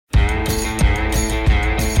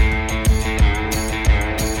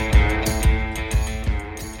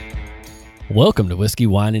Welcome to Whiskey,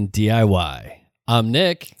 Wine, and DIY. I'm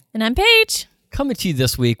Nick. And I'm Paige. Coming to you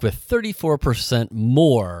this week with 34%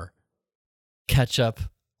 more ketchup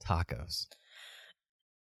tacos.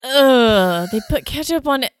 Ugh, they put ketchup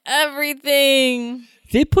on everything.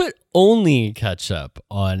 They put only ketchup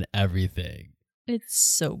on everything. It's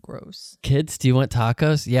so gross. Kids, do you want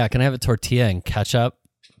tacos? Yeah, can I have a tortilla and ketchup?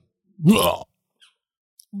 Ugh.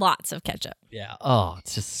 Lots of ketchup. Yeah, oh,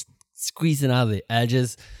 it's just squeezing out of the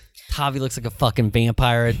edges. Tavi looks like a fucking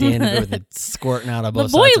vampire at the end of it with it squirting out of The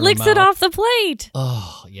both boy sides of her licks it mouth. off the plate.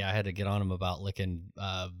 Oh, yeah, I had to get on him about licking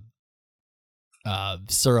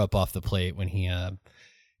syrup off the plate when he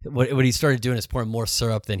what he started doing is pouring more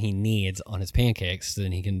syrup than he needs on his pancakes so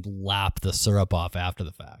then he can lap the syrup off after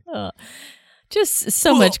the fact. Just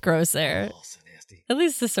so much gross there. Oh, so nasty. At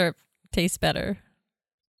least the syrup tastes better.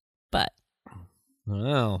 But I don't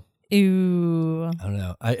know. ew. I don't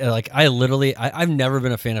know. I've never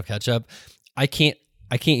been a fan of ketchup. I can't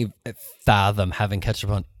even fathom having ketchup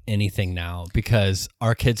on anything now because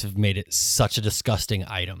our kids have made it such a disgusting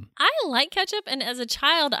item. I like ketchup, and as a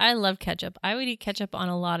child, I love ketchup. I would eat ketchup on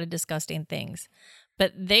a lot of disgusting things.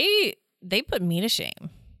 But they put me to shame.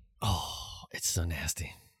 Oh, it's so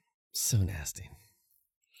nasty. So nasty.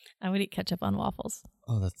 I would eat ketchup on waffles.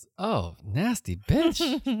 Oh, nasty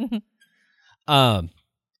bitch.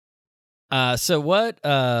 So what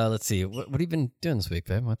let's see. What have you been doing this week,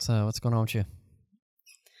 babe? What's going on with you?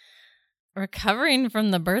 Recovering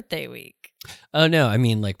from the birthday week. Oh no, I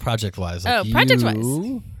mean like project-wise. Like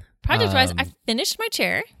Project-wise. Project-wise, I finished my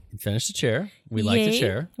chair. Finished the chair. We like the Yay.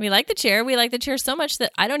 chair. We like the chair. We like the chair so much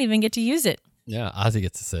that I don't even get to use it. Yeah, Ozzy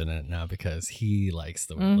gets to sit in it now because he likes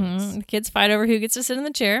the way it looks. The kids fight over who gets to sit in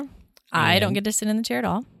the chair. I don't get to sit in the chair at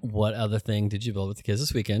all. What other thing did you build with the kids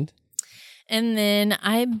this weekend? And then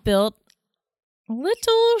I built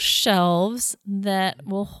little shelves that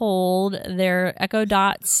will hold their Echo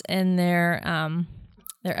Dots and their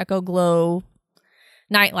Echo Glow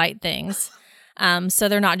nightlight things. So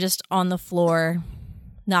they're not just on the floor,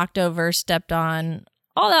 knocked over, stepped on,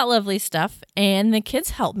 all that lovely stuff. And the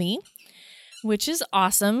kids helped me, which is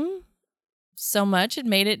awesome. So much. It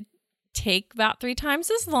made it take about 3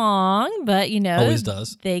 times as long, but Always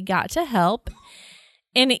does. They got to help.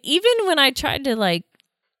 And even when I tried to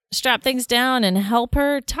strap things down and help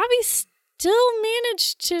her, Tavi still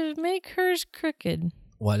managed to make hers crooked.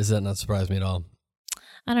 Why does that not surprise me at all?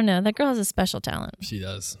 I don't know. That girl has a special talent. She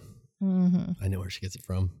does. Mm-hmm. I know where she gets it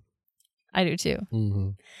from. I do too. Mm-hmm.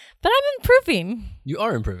 But I'm improving. You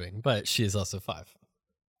are improving, but she is also 5.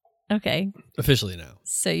 Okay. Officially now.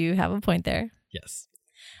 So you have a point there. Yes.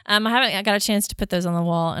 I got a chance to put those on the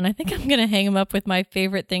wall, and I think I'm going to hang them up with my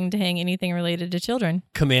favorite thing to hang anything related to children.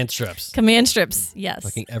 Command strips. Command strips, yes.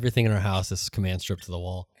 Fucking everything in our house is command stripped to the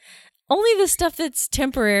wall. Only the stuff that's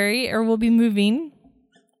temporary or will be moving.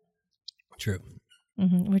 True.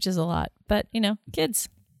 Which is a lot. But, kids.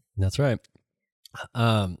 That's right.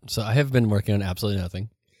 So I have been working on absolutely nothing.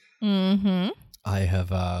 Mm-hmm. I've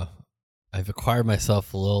acquired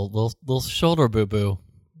myself a little shoulder boo-boo.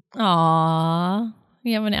 Aww.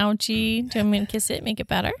 You have an ouchie. Do you want me to kiss it? Make it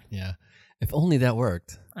better? Yeah. If only that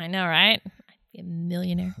worked. I know, right? I'd be a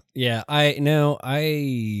millionaire. Yeah, it's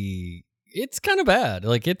kind of bad.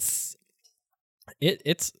 Like it's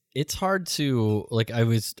hard to I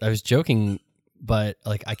was joking, but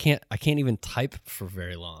I can't even type for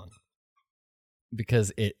very long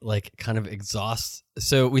because it kind of exhausts.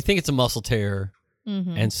 So we think it's a muscle tear,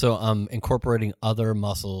 and so I'm incorporating other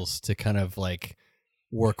muscles to kind of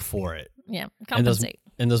work for it. Yeah, compensate.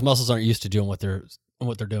 And those muscles aren't used to doing what they're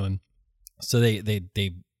doing, so they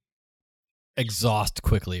exhaust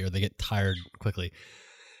quickly or they get tired quickly.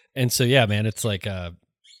 And so yeah, man, it's if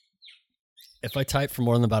I type for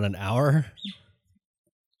more than about an hour,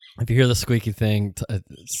 if you hear the squeaky thing,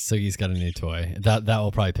 Siggy's got a new toy. That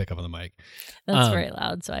will probably pick up on the mic. That's very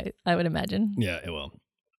loud, so I would imagine. Yeah, it will.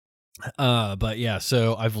 But yeah,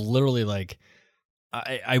 so I've literally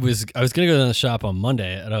I was gonna go to the shop on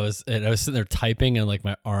Monday, and I was sitting there typing, and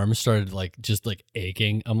my arms started just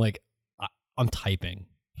aching. I'm I'm typing,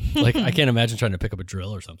 I can't imagine trying to pick up a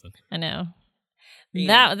drill or something. I know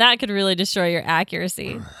that could really destroy your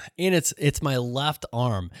accuracy. And it's my left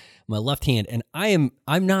arm, my left hand, and I'm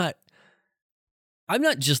not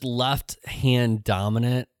just left hand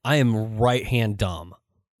dominant. I am right hand dumb.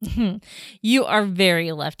 You are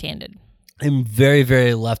very left-handed. I'm very,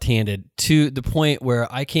 very left-handed to the point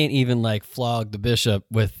where I can't even flog the bishop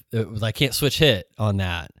with I can't switch hit on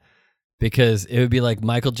that because it would be like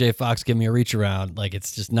Michael J. Fox giving me a reach around.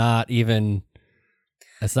 It's just not even.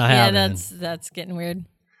 It's not happening. Yeah, that's getting weird.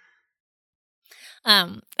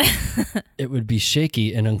 It would be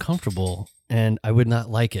shaky and uncomfortable and I would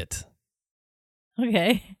not like it.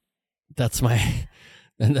 Okay. That's my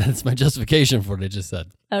justification for what I just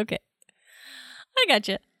said. Okay. I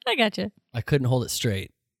gotcha. I couldn't hold it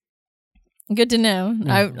straight. Good to know.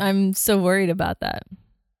 Mhm. I'm so worried about that.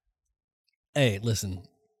 Hey, listen.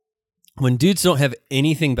 When dudes don't have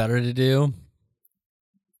anything better to do,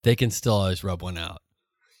 they can still always rub one out.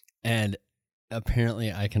 And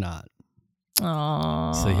apparently I cannot.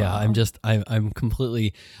 Aww. So yeah,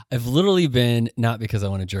 I've literally been, not because I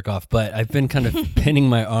want to jerk off, but I've been kind of pinning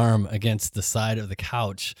my arm against the side of the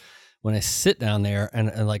couch when I sit down there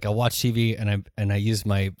and like I watch TV and I use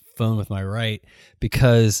my phone with my right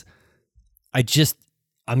because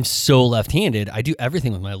I'm so left-handed. I do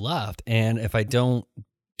everything with my left. And if I don't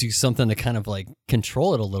do something to kind of like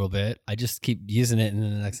control it a little bit, I just keep using it. And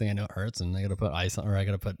then the next thing I know, it hurts and I got to put ice on, or I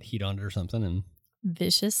got to put heat on it or something. And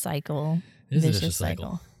vicious cycle. it is a vicious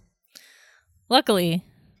cycle. Luckily,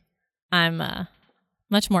 I'm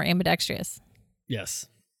much more ambidextrous. Yes.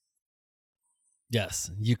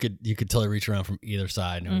 You could totally reach around from either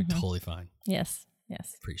side and it would be totally fine. Yes.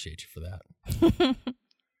 Appreciate you for that.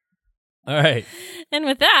 All right. And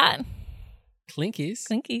with that, Clinkies.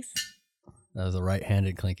 That was a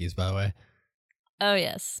right-handed Clinkies, by the way. Oh,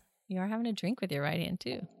 yes. You are having a drink with your right hand,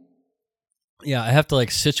 too. Yeah, I have to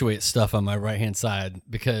like situate stuff on my right-hand side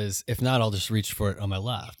because if not, I'll just reach for it on my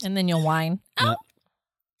left. And then you'll whine. I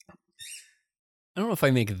don't know if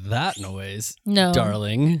I make that noise, No.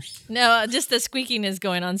 darling. No, just the squeaking is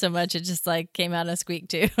going on so much, it just like came out a squeak,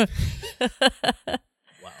 too. Wow.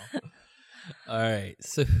 All right.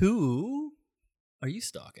 So who are you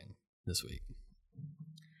stalking this week?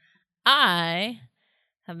 I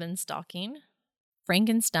have been stalking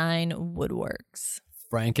Frankenstein Woodworks.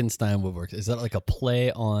 Frankenstein Woodworks. Is that like a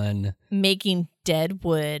play on Making dead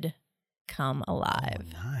wood come alive. Oh,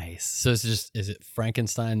 nice. So is it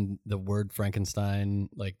Frankenstein, the word Frankenstein,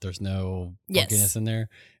 like there's no funkiness in there?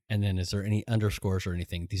 And then is there any underscores or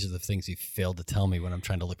anything? These are the things you failed to tell me when I'm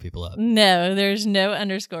trying to look people up. No, there's no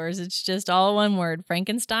underscores. It's just all one word,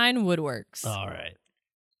 Frankenstein Woodworks. All right.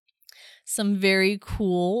 Some very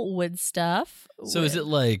cool wood stuff. So is it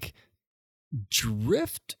like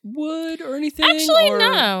driftwood or anything? Actually,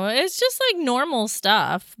 no. It's just like normal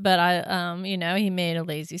stuff. But he made a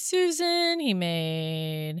Lazy Susan. He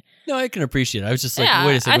made. No, I can appreciate it. I was just like,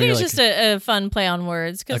 wait a second. I think it's just a fun play on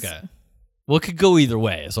words. Okay. Well, it could go either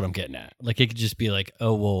way. Is what I'm getting at. Like it could just be like,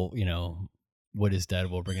 oh well, wood is dead.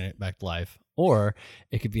 We're bringing it back to life. Or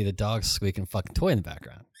it could be the dog squeaking fucking toy in the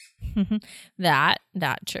background. That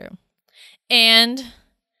true. And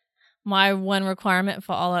my one requirement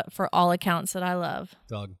for all accounts that I love.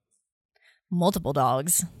 Dog. Multiple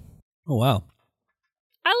dogs. Oh, wow.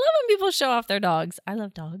 I love when people show off their dogs. I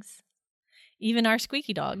love dogs. Even our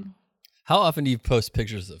squeaky dog. How often do you post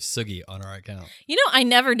pictures of Sugi on our account? I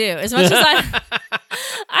never do. As much as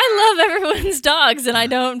I love everyone's dogs and I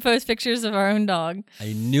don't post pictures of our own dog.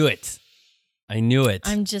 I knew it.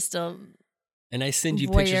 I'm just a And I send you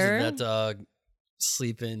voyeur. pictures of that dog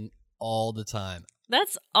sleeping all the time.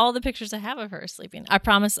 That's all the pictures I have of her sleeping. I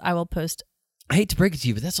promise I will post. I hate to break it to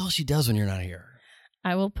you, but that's all she does when you're not here.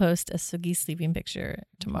 I will post a Sugi sleeping picture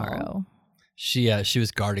tomorrow. She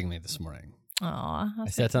was guarding me this morning. Aw. I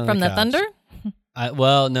sat down on From the couch. thunder?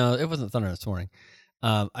 Well, no, it wasn't thunder this morning.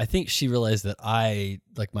 I think she realized that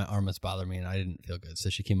my arm was bothering me and I didn't feel good. So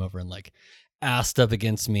she came over and like assed up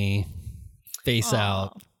against me, face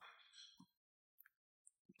out,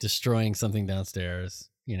 destroying something downstairs.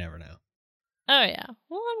 You never know. Oh, yeah.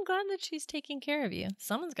 Well, I'm glad that she's taking care of you.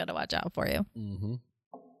 Someone's got to watch out for you. Mm-hmm.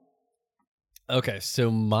 Okay,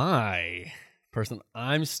 so my person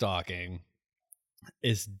I'm stalking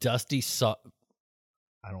is Dusty Saw.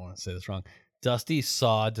 I don't want to say this wrong. Dusty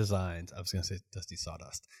Saw Designs. I was going to say Dusty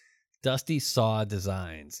Sawdust. Dusty Saw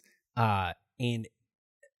Designs. And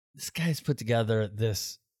this guy's put together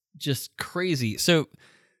this just crazy. So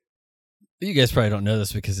you guys probably don't know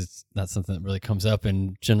this because it's not something that really comes up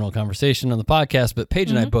in general conversation on the podcast, but Paige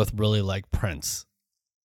and I both really like Prince.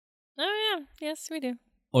 Oh, yeah. Yes, we do.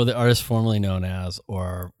 Or the artist formerly known as,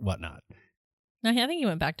 or whatnot. No, I think he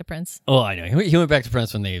went back to Prince. Oh, I know. He went back to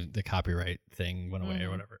Prince when the copyright thing went away or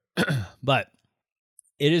whatever. But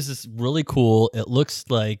it is this really cool. It looks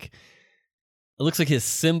like his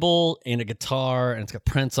symbol and a guitar, and it's got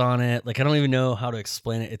Prince on it. Like, I don't even know how to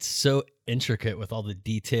explain it. It's so intricate with all the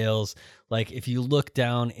details. Like, if you look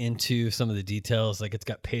down into some of the details, like it's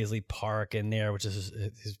got Paisley Park in there, which is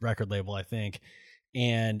his record label, I think.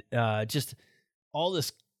 And just all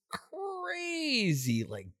this crazy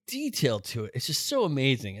like detail to it. It's just so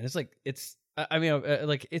amazing. And it's like, it's definitely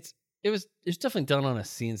done on a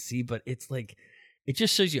CNC, but it's like, it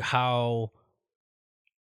just shows you how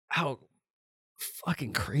how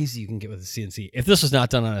fucking crazy you can get with a CNC. If this was not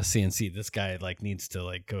done on a CNC, this guy like needs to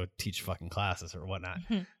like go teach fucking classes or whatnot.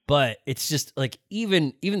 But it's just like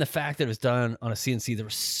even the fact that it was done on a CNC, there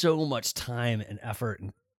was so much time and effort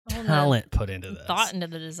and talent put into this, thought into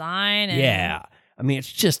the design. And yeah, I mean,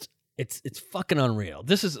 it's just it's fucking unreal.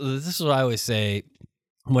 This is what I always say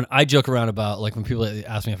when I joke around about, like, when people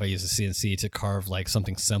ask me if I use a CNC to carve like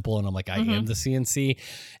something simple, and I'm like, I am the CNC.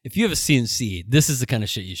 If you have a CNC, this is the kind of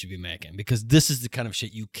shit you should be making, because this is the kind of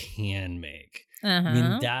shit you can make. I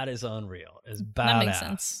mean, that is unreal. It's badass. That makes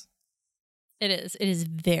sense. It is. It is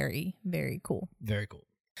very, very cool. Very cool.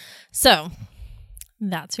 So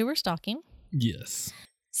that's who we're stalking. Yes.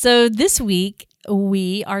 So this week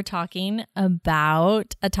we are talking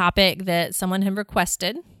about a topic that someone had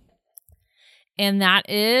requested. And that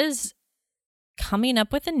is coming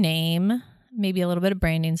up with a name, maybe a little bit of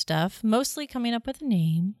branding stuff, mostly coming up with a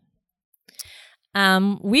name.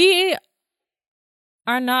 We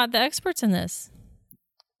are not the experts in this.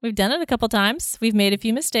 We've done it a couple times. We've made a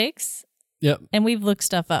few mistakes. Yep. And we've looked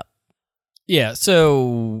stuff up. Yeah.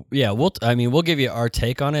 So yeah, we'll give you our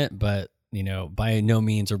take on it, but by no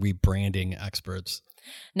means are we branding experts.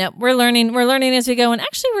 No, we're learning as we go, and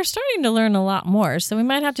actually we're starting to learn a lot more. So we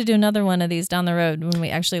might have to do another one of these down the road when we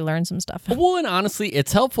actually learn some stuff. Well, and honestly,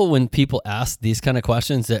 it's helpful when people ask these kind of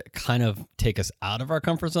questions that kind of take us out of our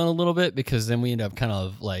comfort zone a little bit, because then we end up kind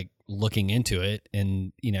of like looking into it,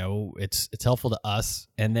 and it's helpful to us.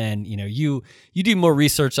 And then you do more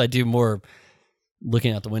research, I do more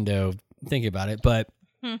looking out the window thinking about it, but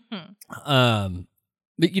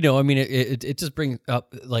But I mean, it just brings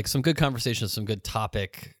up like some good conversations, some good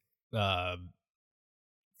topic,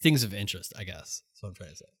 things of interest, I guess. That's what I'm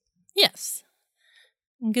trying to say. Yes.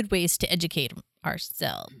 Good ways to educate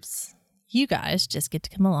ourselves. You guys just get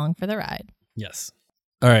to come along for the ride. Yes.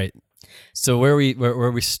 All right. So where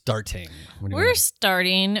are we starting? We're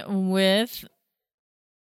starting with,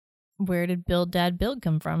 where did Build Dad Build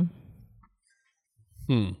come from?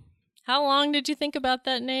 How long did you think about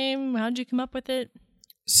that name? How'd you come up with it?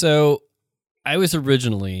 So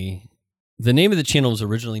the name of the channel was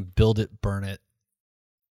originally Build It, Burn It.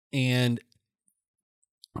 And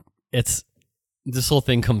this whole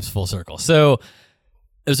thing comes full circle. So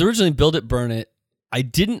it was originally Build It, Burn It. I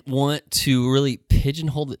didn't want to really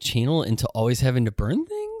pigeonhole the channel into always having to burn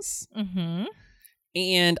things. Mm-hmm.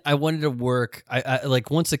 And I wanted to work, I like,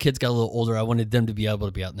 once the kids got a little older, I wanted them to be able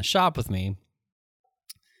to be out in the shop with me.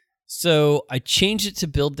 So I changed it to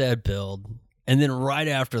Build Dad Build. And then right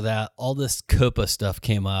after that, all this COPA stuff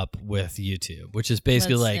came up with YouTube, which is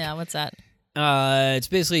basically what's that? It's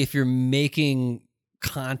basically if you're making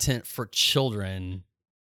content for children,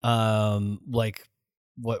 like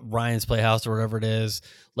what Ryan's Playhouse or whatever it is,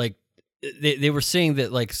 like they were saying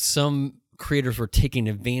that like some creators were taking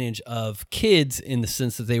advantage of kids in the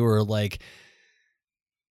sense that they were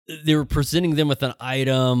presenting them with an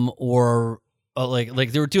item, or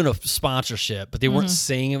like they were doing a sponsorship, but they weren't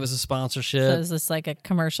saying it was a sponsorship. So is this like a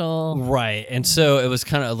commercial? Right. And so it was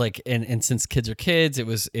kind of like, and since kids are kids, it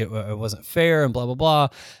wasn't fair, and blah, blah, blah,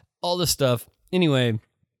 all this stuff. Anyway,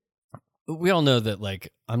 we all know that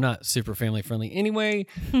like, I'm not super family friendly anyway,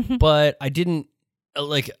 but I didn't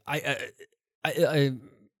like, the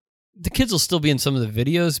kids will still be in some of the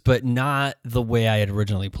videos, but not the way I had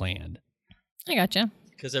originally planned. I gotcha.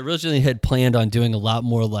 Because I originally had planned on doing a lot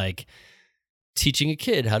more like teaching a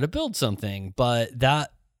kid how to build something, but that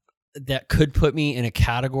could put me in a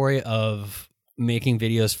category of making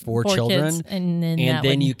videos for children, kids, and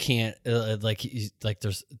then you can't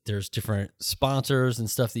there's different sponsors and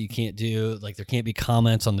stuff that you can't do, like there can't be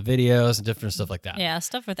comments on the videos and different stuff like that. Yeah,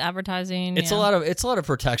 stuff with advertising. It's a lot of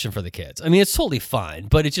protection for the kids. I mean, it's totally fine,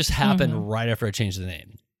 but it just happened right after I changed the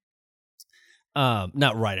name.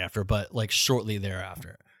 Not right after, but like shortly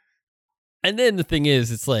thereafter. And then the thing is,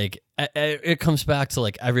 it's like, it comes back to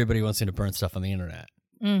like, everybody wants me to burn stuff on the internet.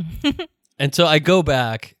 And so I go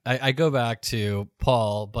back to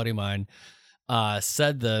Paul, buddy of mine,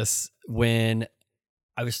 said this when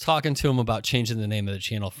I was talking to him about changing the name of the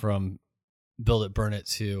channel from Build It, Burn It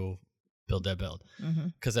to Build Dad Build.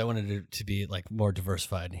 Because I wanted it to be like more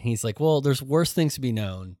diversified. And he's like, well, there's worse things to be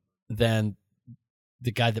known than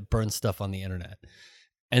the guy that burns stuff on the internet.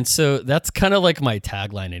 And so that's kind of like my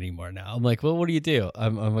tagline anymore now. I'm like, well, what do you do?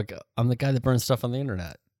 I'm the guy that burns stuff on the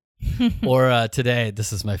internet. Or today,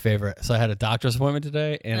 this is my favorite. So I had a doctor's appointment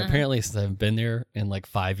today, and apparently since I've been there in like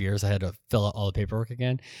 5 years, I had to fill out all the paperwork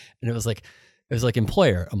again. And it was like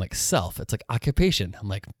employer. I'm like self. It's like occupation. I'm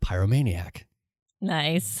like pyromaniac.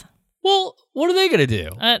 Nice. Well, what are they going to do?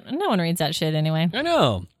 No one reads that shit anyway. I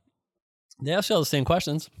know. They ask you all the same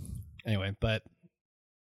questions. Anyway, but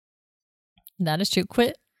That is true.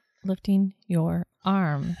 Quit lifting your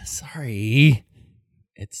arm. Sorry.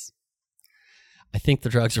 I think the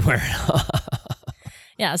drugs are wearing off.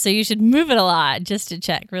 Yeah, so you should move it a lot just to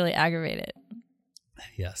check, really aggravate it.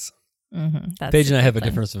 Yes. Mm-hmm. Paige and I have a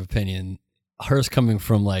difference of opinion. Hers coming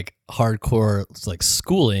from like hardcore like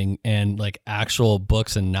schooling and like actual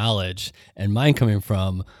books and knowledge, and mine coming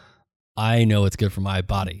from I know it's good for my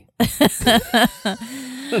body. Oh,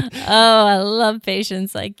 I love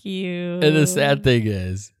patients like you. And the sad thing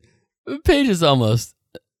is, Paige is almost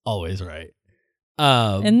always right.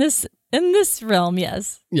 In this realm,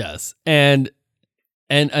 yes. Yes, and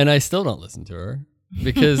I still don't listen to her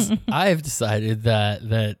because I've decided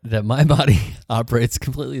that my body operates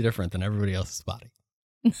completely different than everybody else's body.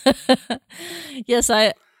 Yes,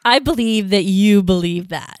 I believe that you believe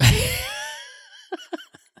that.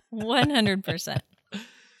 100%.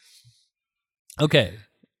 Okay.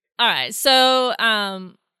 All right. So,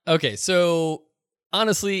 Okay. So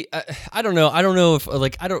honestly, I don't know. I don't know if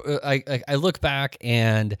like I look back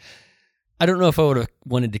and I don't know if I would have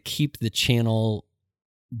wanted to keep the channel,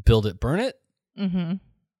 build it, burn it. mm-hmm.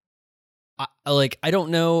 I don't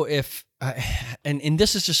know if, and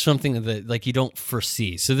this is just something that like you don't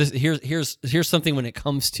foresee. So here's something when it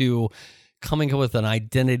comes to coming up with an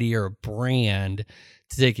identity or a brand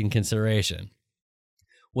to take in consideration.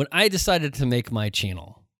 When I decided to make my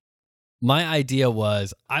channel, my idea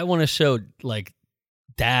was I want to show like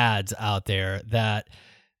dads out there that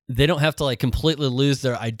they don't have to like completely lose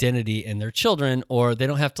their identity in their children, or they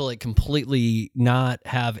don't have to like completely not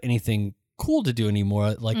have anything cool to do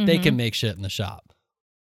anymore. Like they can make shit in the shop.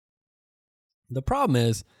 The problem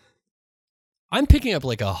is I'm picking up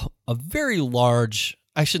like a very large,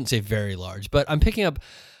 I shouldn't say very large, but I'm picking up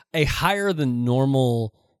a higher than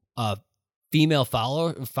normal female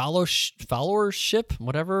followership,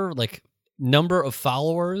 whatever, like number of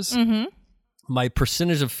followers. Mm-hmm. My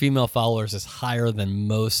percentage of female followers is higher than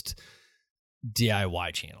most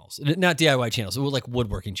DIY channels. Not DIY channels, like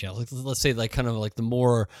woodworking channels. Let's say like kind of like the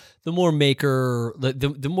more maker,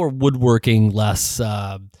 the more woodworking, less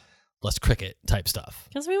cricket type stuff.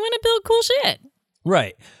 Because we want to build cool shit.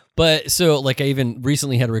 Right. But so like I even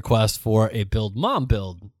recently had a request for a Build Mom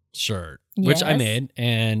Build shirt, which I made,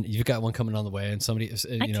 and you've got one coming on the way, and somebody,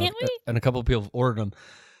 can't wait. And a couple of people have ordered them.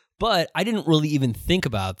 But I didn't really even think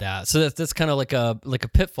about that. So that's kind of like a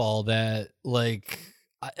pitfall that like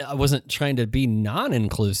I wasn't trying to be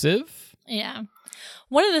non-inclusive. Yeah.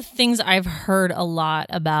 One of the things I've heard a lot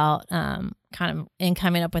about kind of in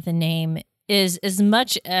coming up with a name is as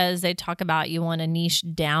much as they talk about you want to niche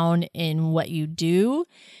down in what you do,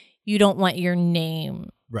 you don't want your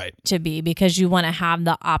name to be, because you want to have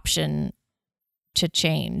the option to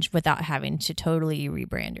change without having to totally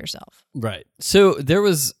rebrand yourself. Right. So there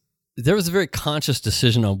was a very conscious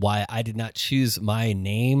decision on why I did not choose my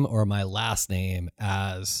name or my last name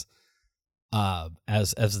as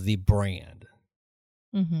the brand.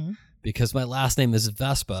 Mm-hmm. Because my last name is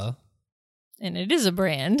Vespa. And it is a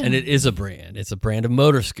brand. It's a brand of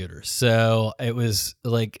motor scooters. So it was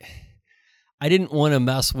like, I didn't want to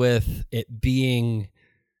mess with it being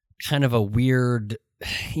kind of a weird,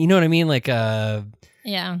 you know what I mean? Like, yeah.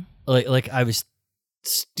 Like I was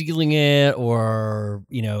stealing it or,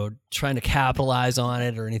 trying to capitalize on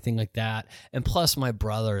it or anything like that. And plus my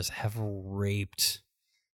brothers have raped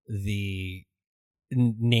the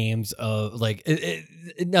names of like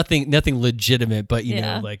nothing legitimate, but you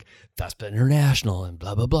know, like Vespa International and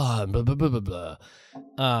blah blah blah and blah blah blah blah blah.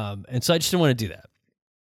 And so I just didn't want to do that.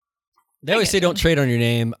 They always say don't trade on your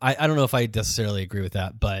name. I don't know if I necessarily agree with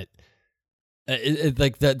that, but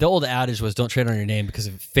like the old adage was don't trade on your name, because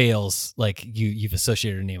if it fails, like you've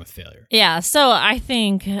associated your name with failure. Yeah. So I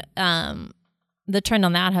think the trend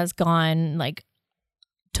on that has gone like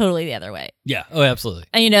totally the other way. Yeah. Oh, absolutely.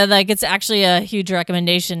 And like it's actually a huge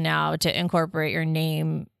recommendation now to incorporate your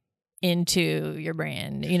name into your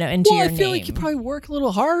brand, into your name. I feel like you probably work a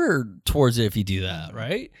little harder towards it if you do that,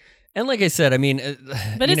 right? And like I said, I mean,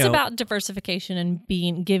 but it's about diversification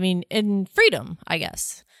and giving and freedom, I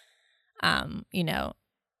guess.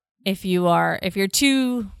 If you're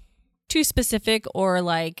too specific, or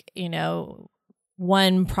like,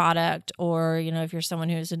 one product, or, if you're someone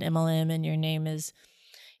who's an MLM and your name is,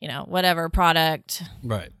 whatever product,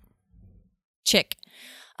 right? Chick,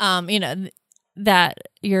 that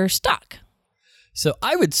you're stuck. So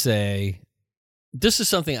I would say this is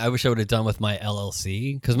something I wish I would have done with my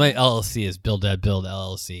LLC, because my LLC is Build Dad Build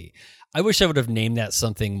LLC. I wish I would have named that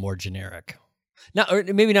something more generic. Not, or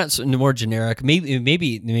maybe not more generic.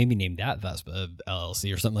 Maybe name that Vespa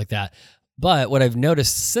LLC or something like that. But what I've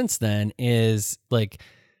noticed since then is like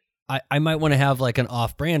I might want to have like an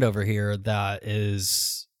off brand over here that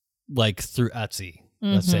is like through Etsy,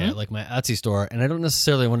 let's say, like my Etsy store. And I don't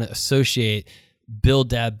necessarily want to associate Build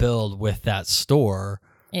Dad Build with that store.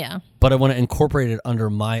 Yeah. But I want to incorporate it under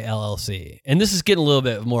my LLC. And this is getting a little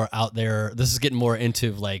bit more out there. This is getting more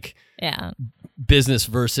into like business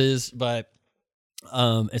versus, but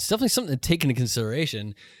it's definitely something to take into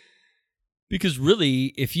consideration. Because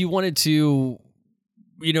really, if you wanted to,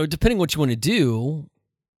 depending what you want to do,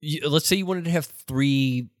 let's say you wanted to have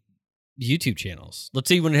 3 YouTube channels. Let's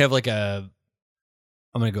say you want to have like I'm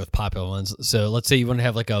going to go with popular ones. So let's say you want to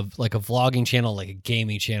have like a vlogging channel, like a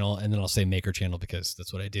gaming channel, and then I'll say maker channel because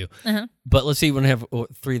that's what I do. But let's say you want to have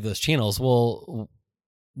 3 of those channels. Well,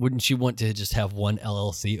 wouldn't you want to just have one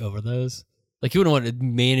LLC over those? Like you wouldn't want to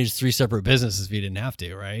manage 3 separate businesses if you didn't have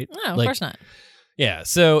to, right? No, of course not. Yeah.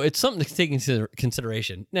 So it's something to take into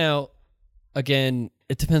consideration. Now, again,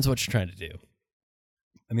 it depends what you're trying to do.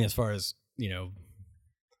 I mean, as far as,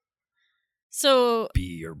 so be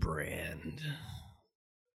your brand.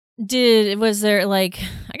 Was there like,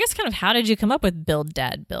 I guess kind of how did you come up with Build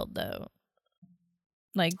Dad Build though?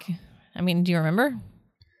 Like, I mean, do you remember?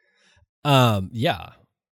 Yeah,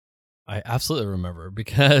 I absolutely remember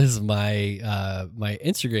because my my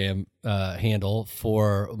Instagram handle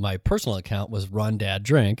for my personal account was Run Dad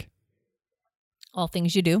Drink. All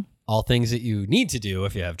things you do. All things that you need to do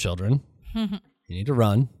if you have children. You need to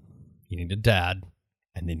run, you need to dad,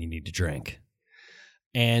 and then you need to drink.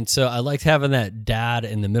 And so I liked having that dad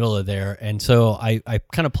in the middle of there. And so I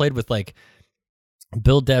kind of played with like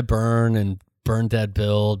Build Dad Burn and Burn Dad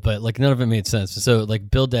Build, but like none of it made sense. So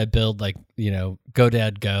like Build Dad Build, like, Go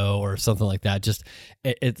Dad Go or something like that. Just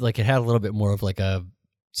it had a little bit more of like a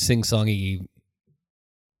sing-songy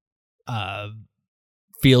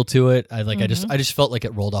feel to it. I just felt like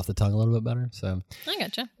it rolled off the tongue a little bit better. So I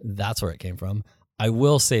gotcha. That's where it came from. I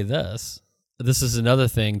will say this is another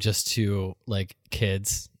thing just to like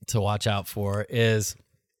kids to watch out for is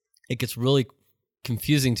it gets really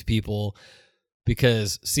confusing to people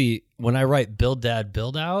because see, when I write Build Dad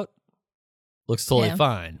Build Out, looks totally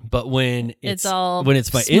fine. But when it's my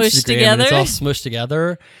Instagram together. and it's all smushed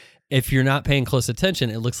together, if you're not paying close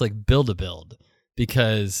attention, it looks like Build a Build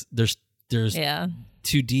because there's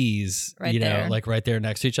 2 D's, there. like right there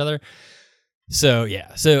next to each other. So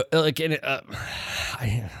yeah, like I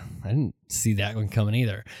didn't see that one coming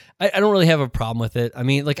either. I don't really have a problem with it. I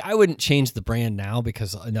mean, like I wouldn't change the brand now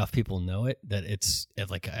because enough people know it that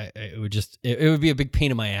it would be a big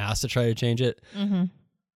pain in my ass to try to change it.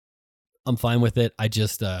 I'm fine with it. I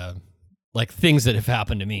just like things that have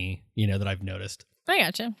happened to me, that I've noticed. I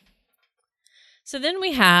gotcha. So then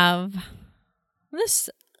we have this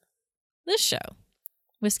show,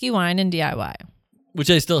 Whiskey, Wine, and DIY, which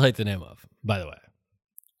I still hate the name of, by the way.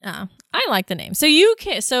 I like the name. So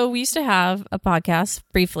we used to have a podcast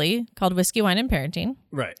briefly called Whiskey, Wine, and Parenting.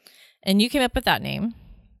 Right. And you came up with that name.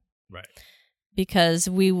 Right. Because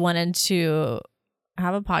we wanted to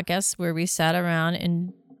have a podcast where we sat around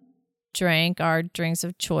and drank our drinks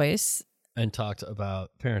of choice. And talked about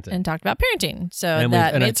parenting. So I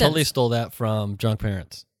made totally sense. stole that from Drunk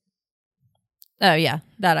Parents. Oh, yeah.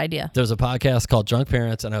 That idea. There's a podcast called Drunk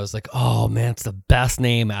Parents, and I was like, oh, man, it's the best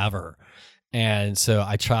name ever. And so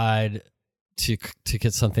I tried to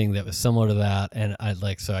get something that was similar to that, and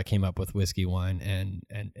I came up with Whiskey, Wine, and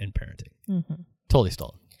Parenting. Totally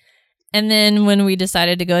stole it. And then when we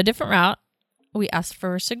decided to go a different route, we asked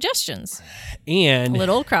for suggestions. And a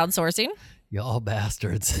little crowdsourcing. Y'all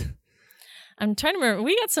bastards. I'm trying to remember.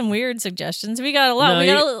 We got some weird suggestions. We got a lot.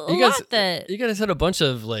 You guys had a bunch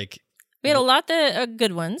of like. We had a lot that are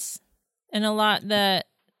good ones, and a lot that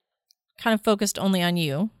kind of focused only on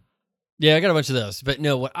you. Yeah, I got a bunch of those. But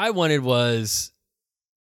no, what I wanted was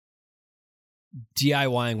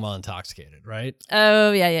DIYing while intoxicated, right?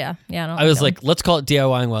 Oh, yeah. I was like, let's call it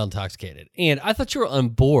DIYing while intoxicated. And I thought you were on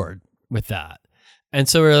board with that. And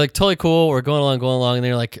so we were like, totally cool. We're going along. And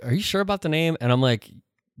they're like, are you sure about the name? And I'm like,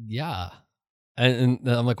 yeah. And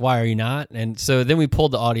I'm like, why are you not? And so then we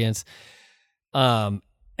pulled the audience. And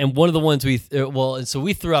one of the ones so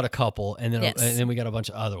we threw out a couple, and then we got a bunch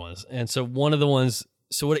of other ones. And so one of the ones,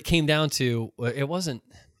 so what it came down to, it wasn't.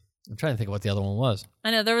 I'm trying to think of what the other one was.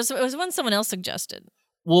 I know it was one someone else suggested.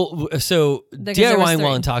 Well, so DIYing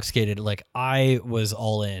while intoxicated, like I was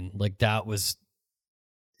all in. Like that was,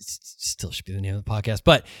 it still should be the name of the podcast,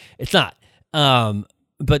 but it's not.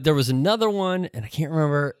 But there was another one, and I can't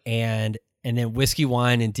remember. And then Whiskey,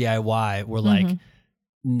 Wine, and DIY were like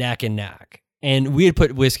neck and neck. And we had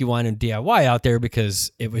put Whiskey, Wine, and DIY out there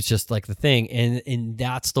because it was just like the thing. And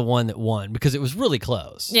that's the one that won because it was really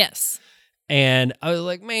close. Yes. And I was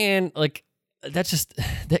like, man, like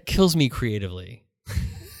that kills me creatively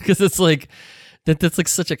because it's like that's like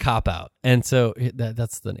such a cop out. And so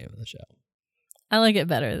that's the name of the show. I like it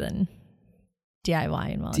better than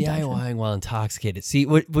DIYing while intoxicated. DIYing while intoxicated. See,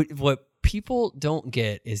 what people don't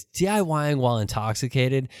get is DIYing while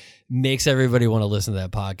intoxicated makes everybody want to listen to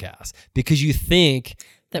that podcast because you think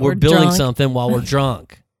that we're building drunk. Something while we're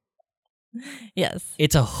drunk. Yes.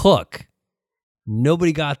 It's a hook.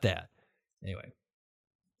 Nobody got that. Anyway,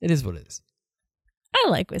 it is what it is. I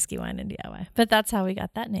like whiskey, wine, and DIY, but that's how we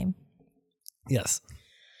got that name. Yes.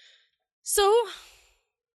 So,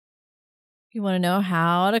 you want to know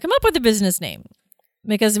how to come up with a business name?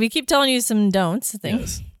 Because we keep telling you some don'ts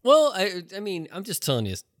things. Yes. Well, I mean, I'm just telling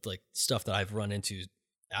you like stuff that I've run into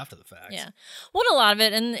after the fact. Yeah. Well, a lot of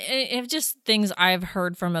it, and it's just things I've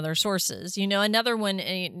heard from other sources. You know, another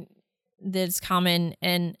one that's common,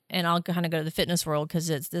 and I'll kind of go to the fitness world because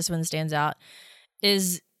this one stands out,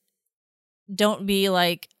 is don't be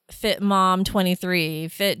like fit mom 23,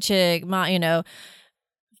 fit chick,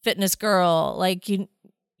 fitness girl. Like you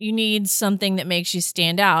need something that makes you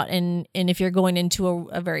stand out. And if you're going into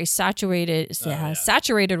a very saturated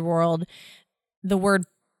world, the word,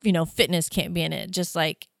 fitness can't be in it. Just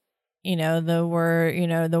like,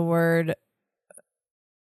 the word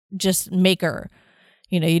just maker,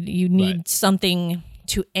 you need something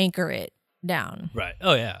to anchor it down. Right.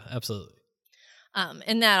 Oh yeah, absolutely.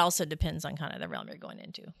 And that also depends on kind of the realm you're going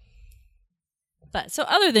into. But so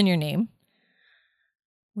other than your name,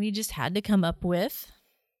 we just had to come up with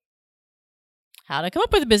how to come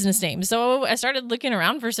up with a business name. So I started looking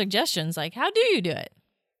around for suggestions, like, how do you do it?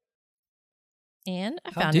 And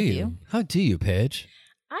I found a few. How do you, Paige?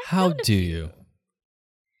 How do you?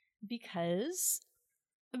 Because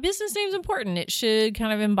a business name is important. It should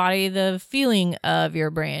kind of embody the feeling of your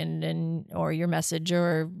brand or your message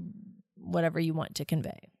or whatever you want to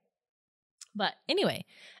convey. But anyway,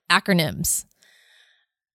 acronyms.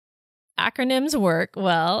 Acronyms work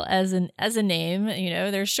well as a name.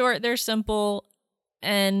 They're short, they're simple,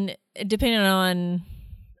 and depending on,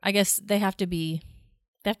 I guess they have to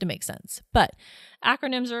make sense. But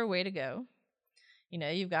acronyms are a way to go.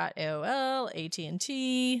 You've got AOL,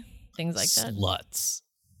 AT&T, things like that. Sluts.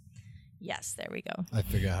 Yes, there we go. I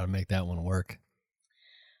figured out how to make that one work.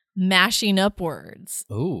 Mashing up words.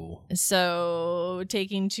 Ooh. So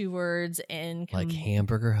taking two words and like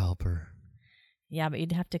hamburger helper. Yeah, but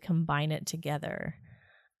you'd have to combine it together.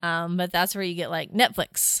 But that's where you get like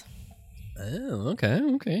Netflix. Oh,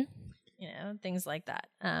 okay. Things like that.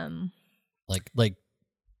 Like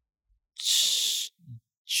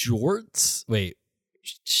jorts? Wait.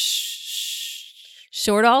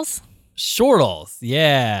 Shortalls? Shortalls.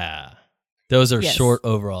 Yeah. Those are short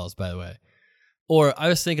overalls, by the way. Or I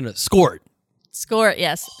was thinking of skort. Skort,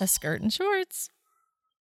 yes. A skirt and shorts.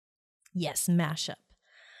 Yes, mashup.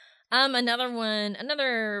 Another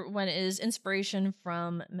one is inspiration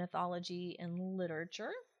from mythology and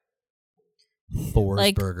literature.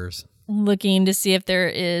 Thor's Burgers. Looking to see if there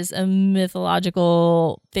is a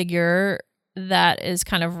mythological figure that is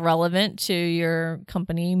kind of relevant to your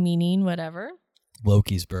company, meaning whatever.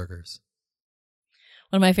 Loki's Burgers.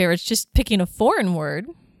 One of my favorites, just picking a foreign word.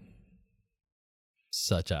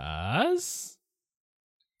 Such as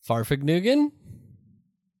Farfignugan?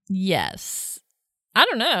 Yes. I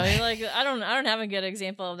don't know. Like I don't have a good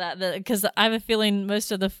example of that because I have a feeling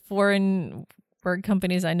most of the foreign word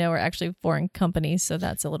companies I know are actually foreign companies, so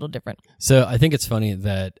that's a little different. So I think it's funny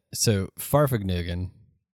that Farfignugan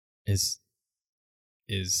is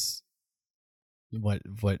what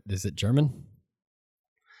is it, German?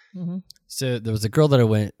 Mm-hmm. So there was a girl that I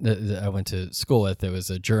went to school with. That was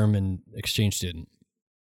a German exchange student,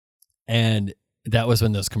 and that was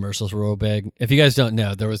when those commercials were real big. If you guys don't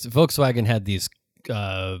know, there was Volkswagen had these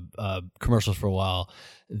commercials for a while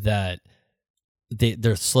that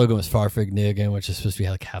their slogan was Farfignugan, which is supposed to be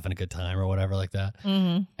like having a good time or whatever like that.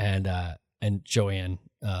 Mm-hmm. And Joanna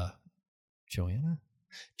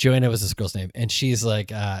was this girl's name, and she's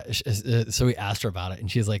like, so we asked her about it,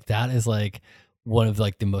 and she's like, that is like one of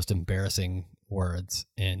like the most embarrassing words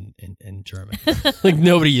in German. Like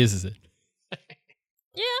nobody uses it.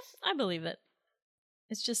 Yeah, I believe it.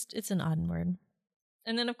 It's an odd word.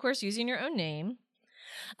 And then of course using your own name.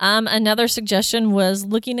 Another suggestion was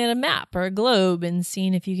looking at a map or a globe and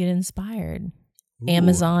seeing if you get inspired. Ooh.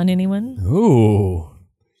 Amazon, anyone? Ooh.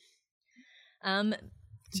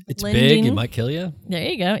 It's blending. Big. It might kill you. There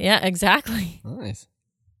you go. Yeah, exactly. Nice.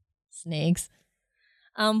 Snakes.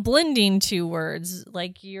 Blending two words,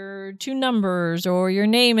 like your two numbers or your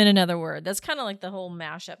name in another word. That's kind of like the whole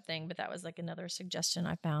mashup thing, but that was like another suggestion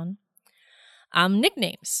I found.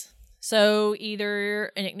 Nicknames. So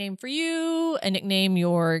either a nickname for you, a nickname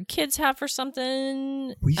your kids have for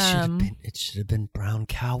something. We should have been. It should have been Brown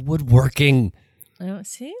Cow Woodworking. Oh,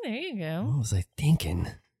 see, there you go. What was I thinking?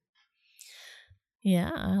 Yeah,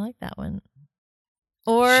 I like that one.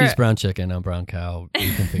 Or she's Brown Chicken. I'm Brown Cow.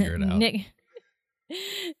 You can figure it out.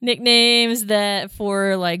 Nicknames that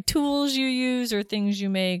for like tools you use or things you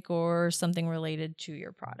make or something related to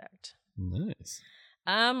your product. Nice.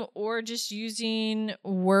 Or just using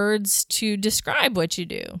words to describe what you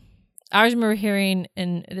do. I remember hearing,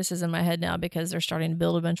 and this is in my head now because they're starting to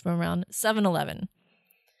build a bunch of them around 7-Eleven.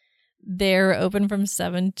 They're open from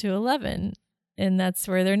 7 to 11, and that's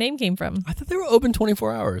where their name came from. I thought they were open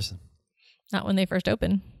 24 hours. Not when they first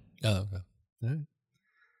opened. Oh, okay. All right.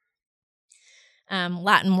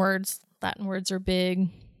 Latin words. Latin words are big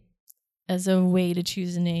as a way to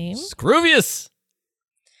choose a name. Scroovius.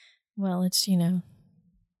 Well, it's,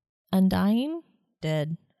 undying,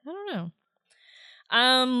 dead. I don't know.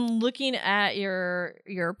 Looking at your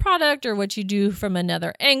product or what you do from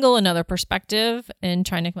another angle, another perspective, and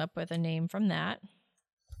trying to come up with a name from that.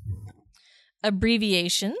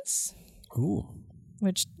 Abbreviations. Ooh.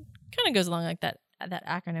 Which kind of goes along like that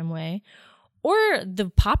acronym way. Or the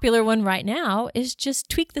popular one right now is just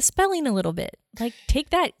tweak the spelling a little bit. Like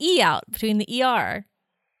take that E out between the ER.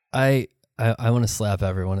 I want to slap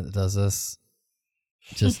everyone that does this.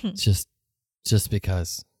 Just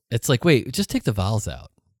because. It's like, wait, just take the vowels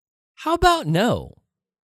out. How about no?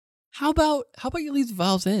 How about you leave the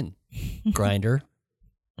vowels in? Grinder.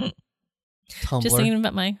 Tumblr. Just thinking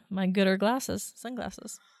about my gooder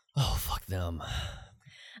sunglasses. Oh, fuck them.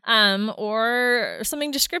 Or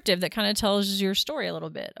something descriptive that kind of tells your story a little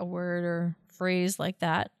bit, a word or phrase like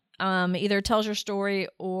that. Either tells your story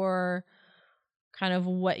or kind of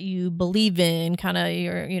what you believe in, kind of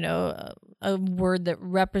your, a word that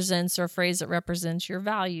represents or a phrase that represents your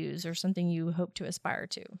values or something you hope to aspire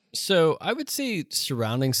to. So I would say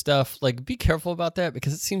surrounding stuff, like be careful about that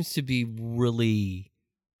because it seems to be really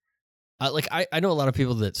I know a lot of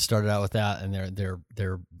people that started out with that and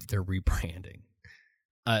they're rebranding.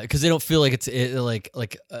 Because they don't feel like it's like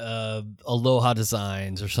Aloha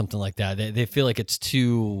Designs or something like that. They feel like it's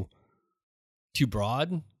too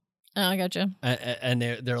broad. Oh, I gotcha. And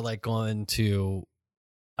they're like going to,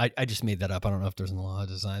 I just made that up. I don't know if there's an Aloha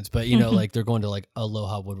Designs, but like they're going to like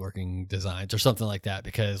Aloha Woodworking Designs or something like that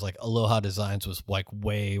because like Aloha Designs was like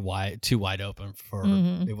too wide open for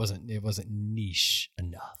it wasn't niche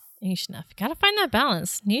enough. Niche enough. Gotta find that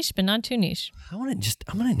balance. Niche, but not too niche. I'm gonna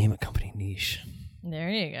name a company Niche.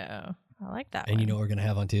 There you go. I like that. And you know what we're gonna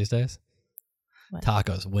have on Tuesdays? What?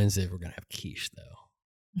 Tacos. Wednesday we're gonna have quiche though.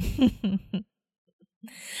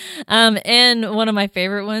 And one of my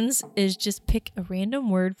favorite ones is just pick a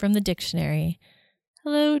random word from the dictionary.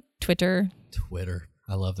 Hello, Twitter.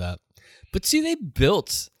 I love that. But see, they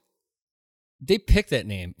picked that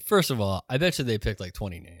name. First of all, I bet you they picked like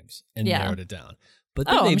 20 names and narrowed it down. But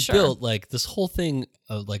then they built like this whole thing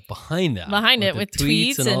like behind that. Behind it with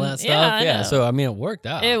tweets and all that stuff. Yeah. So I mean it worked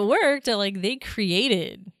out. It worked. Like they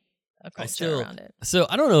created a culture around it. So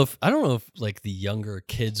I don't know if like the younger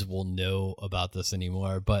kids will know about this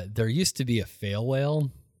anymore, but there used to be a fail whale.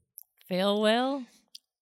 Fail whale?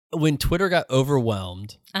 When Twitter got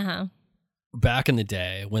overwhelmed back in the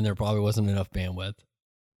day when there probably wasn't enough bandwidth,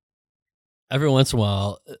 every once in a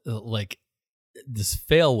while like this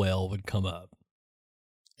fail whale would come up.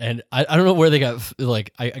 And I don't know where they got,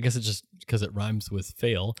 like, I guess it's just because it rhymes with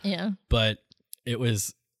fail. Yeah. But it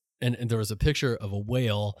was, and there was a picture of a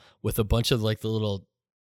whale with a bunch of, like, the little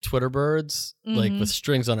Twitter birds, like, with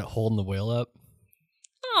strings on it holding the whale up.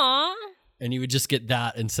 Aww. And you would just get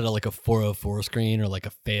that instead of, like, a 404 screen or, like,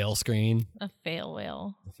 a fail screen. A fail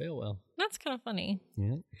whale. A fail whale. That's kind of funny.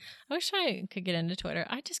 Yeah. I wish I could get into Twitter.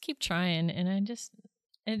 I just keep trying, and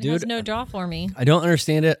it has no draw for me. I don't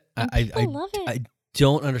understand it. I love it. I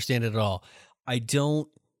don't understand it at all. I don't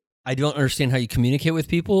understand how you communicate with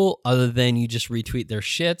people other than you just retweet their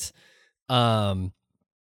shit. I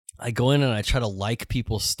go in and I try to like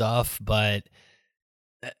people's stuff, but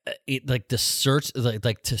it like the search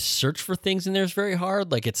like to search for things in there is very hard.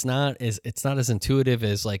 Like it's not as intuitive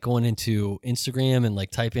as like going into Instagram and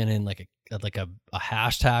like typing in like a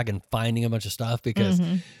hashtag and finding a bunch of stuff because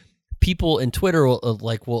people in Twitter will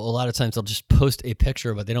a lot of times they'll just post a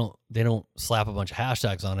picture, but they don't slap a bunch of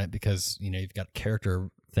hashtags on it because you've got a character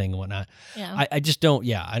thing and whatnot. Yeah. I just don't.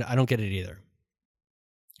 Yeah, I don't get it either.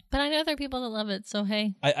 But I know there are people that love it, so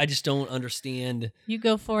hey. I just don't understand. You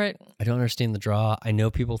go for it. I don't understand the draw. I know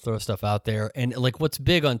people throw stuff out there, and like what's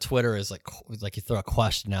big on Twitter is like you throw a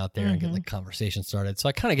question out there and get like conversation started. So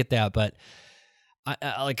I kind of get that, but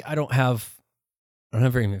I don't have I don't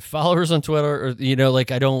have very many followers on Twitter, or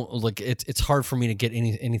like I don't like it's hard for me to get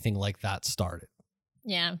anything like that started.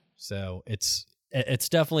 Yeah. So it's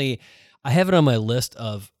definitely I have it on my list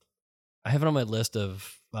of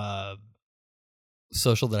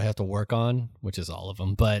social that I have to work on, which is all of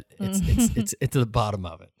them, but it's at the bottom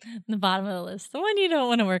of it. The bottom of the list, the one you don't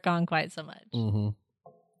want to work on quite so much. Mm-hmm.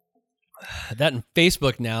 That and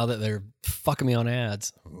Facebook now that they're fucking me on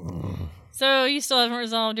ads. So you still haven't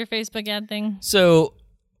resolved your Facebook ad thing? So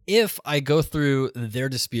if I go through their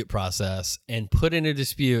dispute process and put in a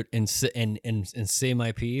dispute and say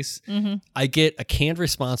my piece, I get a canned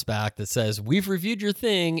response back that says, we've reviewed your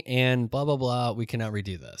thing and blah, blah, blah. We cannot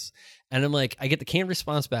redo this. And I'm like, I get the canned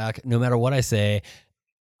response back no matter what I say.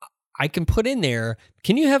 I can put in there,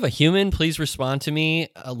 can you have a human please respond to me?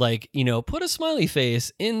 Put a smiley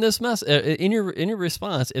face in this in your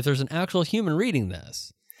response if there's an actual human reading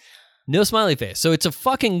this. No smiley face. So it's a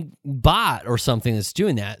fucking bot or something that's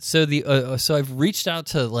doing that. So so I've reached out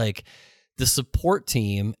to like the support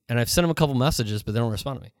team and I've sent them a couple messages, but they don't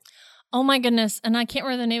respond to me. Oh my goodness. And I can't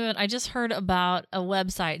remember the name of it. I just heard about a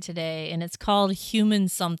website today and it's called Human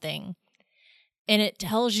Something. And it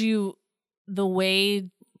tells you the way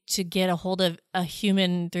to get a hold of a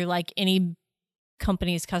human through like any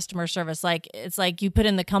company's customer service. Like it's like you put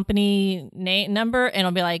in the company number and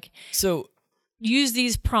it'll be like, so use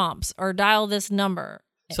these prompts or dial this number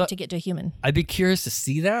to get to a human. I'd be curious to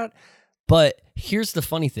see that. But here's the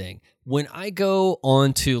funny thing. When I go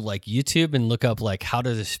onto like YouTube and look up like how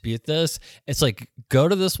to dispute this, it's like go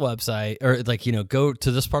to this website or like, go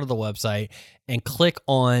to this part of the website and click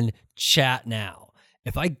on chat now.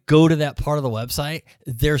 If I go to that part of the website,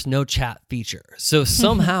 there's no chat feature. So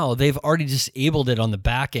somehow they've already disabled it on the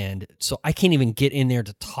back end. So I can't even get in there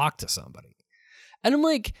to talk to somebody. And I'm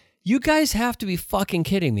like, you guys have to be fucking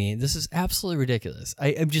kidding me. This is absolutely ridiculous.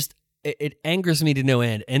 It angers me to no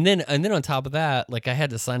end. And then on top of that, like I had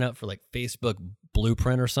to sign up for like Facebook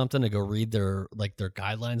Blueprint or something to go read their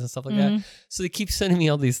guidelines and stuff like that. So they keep sending me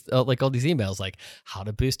all these emails like how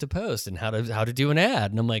to boost a post and how to do an ad.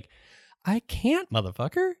 And I'm like, I can't,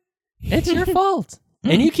 motherfucker. It's your fault.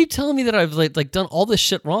 And you keep telling me that I've like done all this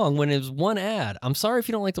shit wrong when it was one ad. I'm sorry if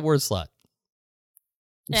you don't like the word slut.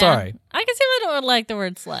 I'm sorry. I can see why I don't like the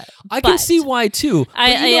word slut. I can see why too.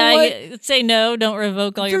 I say no, don't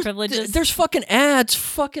revoke all your privileges. There's fucking ads,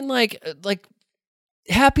 fucking like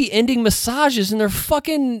happy ending massages, and they're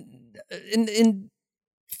fucking in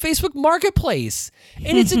Facebook Marketplace.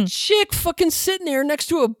 And it's a chick fucking sitting there next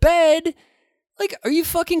to a bed. Like, are you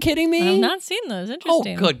fucking kidding me? I've not seen those.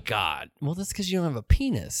 Interesting. Oh, good God. Well, that's because you don't have a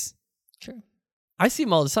penis. True. I see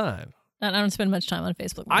them all the time. I don't spend much time on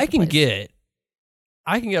Facebook. I can get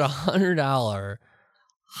 $100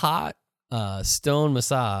 hot stone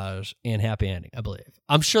massage and happy ending, I believe.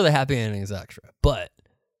 I'm sure the happy ending is extra, but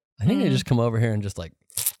I think they just come over here and just like,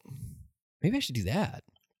 maybe I should do that.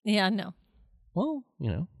 Yeah, no. Well,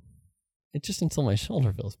 it's just until my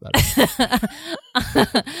shoulder feels better. I'm gonna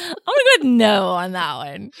go with no on that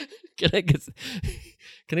one. Can I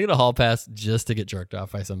get a hall pass just to get jerked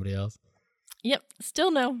off by somebody else? Yep.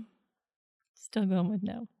 Still no. Still going with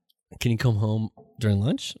no. Can you come home during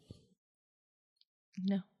lunch?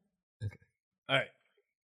 No. Okay. All right.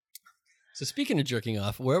 So speaking of jerking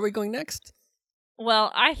off, where are we going next?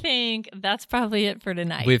 Well, I think that's probably it for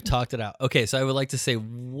tonight. We've talked it out. Okay, so I would like to say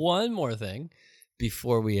one more thing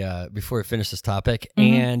before we finish this topic.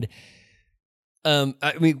 And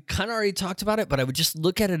we kind of already talked about it, but I would just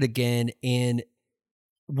look at it again. And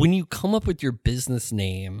when you come up with your business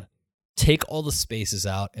name, take all the spaces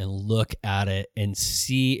out and look at it and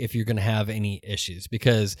see if you're going to have any issues.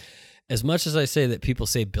 Because as much as I say that people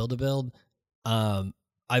say build a build,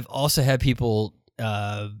 I've also had people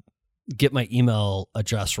get my email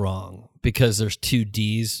address wrong because there's two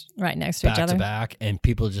D's right next to each other, back to back, and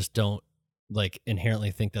people just don't like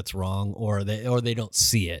inherently think that's wrong, or they don't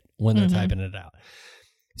see it when they're typing it out.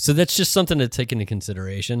 So that's just something to take into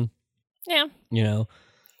consideration. Yeah.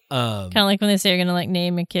 Kind of like when they say you're going to like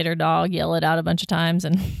name a kid or dog, yell it out a bunch of times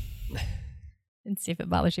and see if it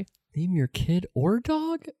bothers you. Name your kid or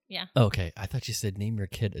dog? Yeah. Okay. I thought you said name your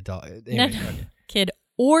kid a dog. Anyway, no. okay. Kid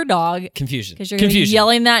or dog. Confusion. Because you're going to be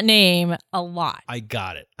yelling that name a lot. I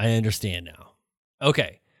got it. I understand now.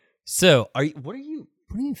 Okay. So what are you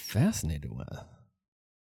fascinated with?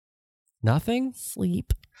 Nothing?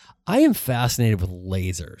 Sleep. I am fascinated with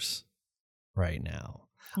lasers right now.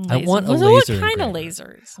 Lasers. I want a laser What kind engraver. of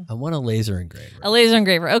lasers? I want a laser engraver. A laser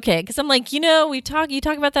engraver. Okay, because I'm like, you talk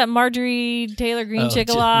about that Marjorie Taylor Greene chick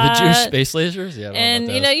a lot. The Jewish space lasers? Yeah. And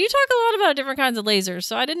you talk a lot about different kinds of lasers,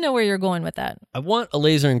 so I didn't know where you're going with that. I want a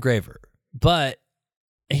laser engraver, but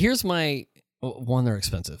here's my one, they're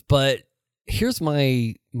expensive, but here's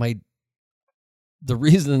the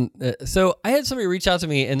reason. So I had somebody reach out to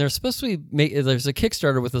me, and they're supposed to be there's a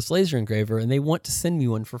Kickstarter with this laser engraver, and they want to send me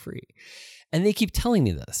one for free, and they keep telling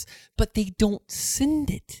me this, but they don't send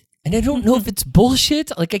it. And I don't know if it's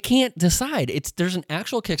bullshit. Like, I can't decide. There's an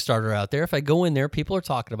actual Kickstarter out there. If I go in there, people are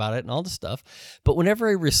talking about it and all this stuff. But whenever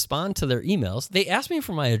I respond to their emails, they ask me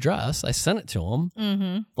for my address. I sent it to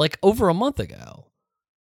them like over a month ago.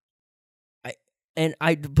 But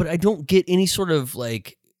I don't get any sort of.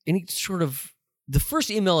 The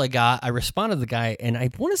first email I got, I responded to the guy, and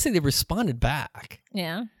I want to say they responded back.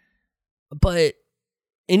 Yeah. But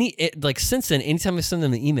since then, anytime I send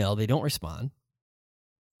them an email, they don't respond.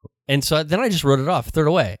 And so then I just wrote it off, threw it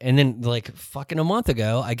away. And then like fucking a month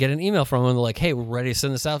ago, I get an email from them. They're like, hey, we're ready to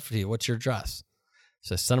send this out for you. What's your address?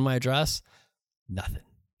 So I sent them my address. Nothing.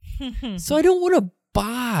 So I don't want to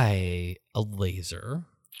buy a laser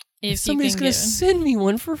if somebody's going to send me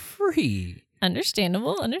one for free.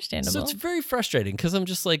 Understandable. So it's very frustrating because I'm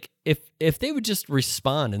just like, if they would just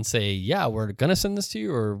respond and say, yeah, we're going to send this to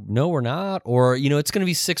you, or no, we're not, or, it's going to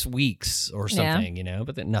be 6 weeks or something,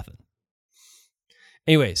 but then nothing.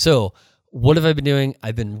 Anyway, so what have I been doing?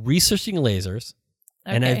 I've been researching lasers,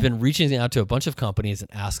 and I've been reaching out to a bunch of companies and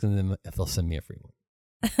asking them if they'll send me a free one.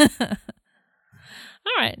 All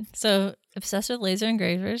right. So obsessed with laser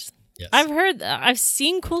engravers. Yes. I've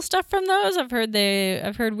seen cool stuff from those. I've heard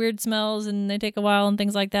weird smells and they take a while and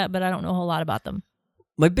things like that, but I don't know a whole lot about them.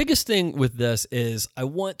 My biggest thing with this is I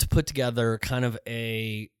want to put together kind of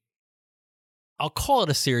I'll call it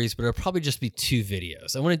a series, but it'll probably just be 2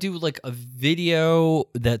 videos. I want to do like a video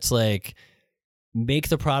that's like make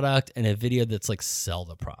the product and a video that's like sell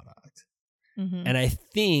the product. Mm-hmm. And I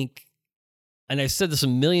think, and I've said this a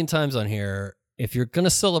million times on here, if you're going to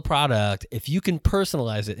sell a product, if you can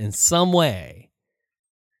personalize it in some way,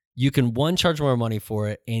 you can, 1, charge more money for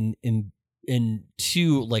it, and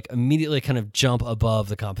 2, like immediately kind of jump above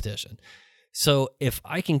the competition. So if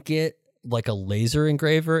I can get like a laser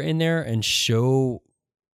engraver in there and show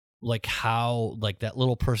like how like that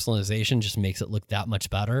little personalization just makes it look that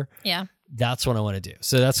much better. Yeah. That's what I want to do.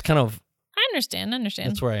 So that's kind of, I understand.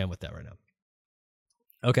 That's where I am with that right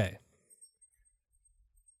now. Okay.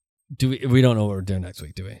 We don't know what we're doing next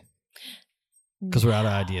week, do we? Because we're out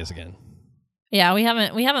of ideas again. Yeah, we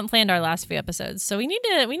haven't planned our last few episodes. So we need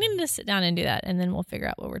to sit down and do that, and then we'll figure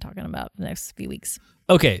out what we're talking about the next few weeks.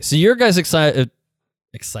 Okay, so your guys'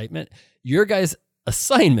 excitement, your guys'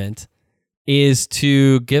 assignment is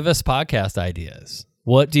to give us podcast ideas.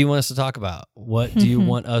 What do you want us to talk about? What do you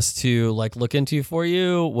want us to like look into for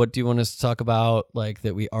you? What do you want us to talk about like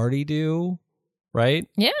that we already do? Right?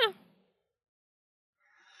 Yeah.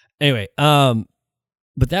 Anyway,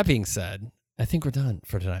 but that being said, I think we're done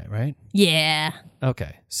for tonight, right? Yeah.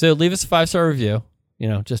 Okay. So leave us a 5-star review.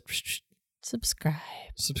 Just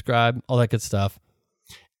subscribe, all that good stuff.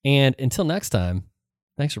 And until next time,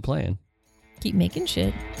 thanks for playing. Keep making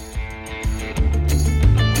shit.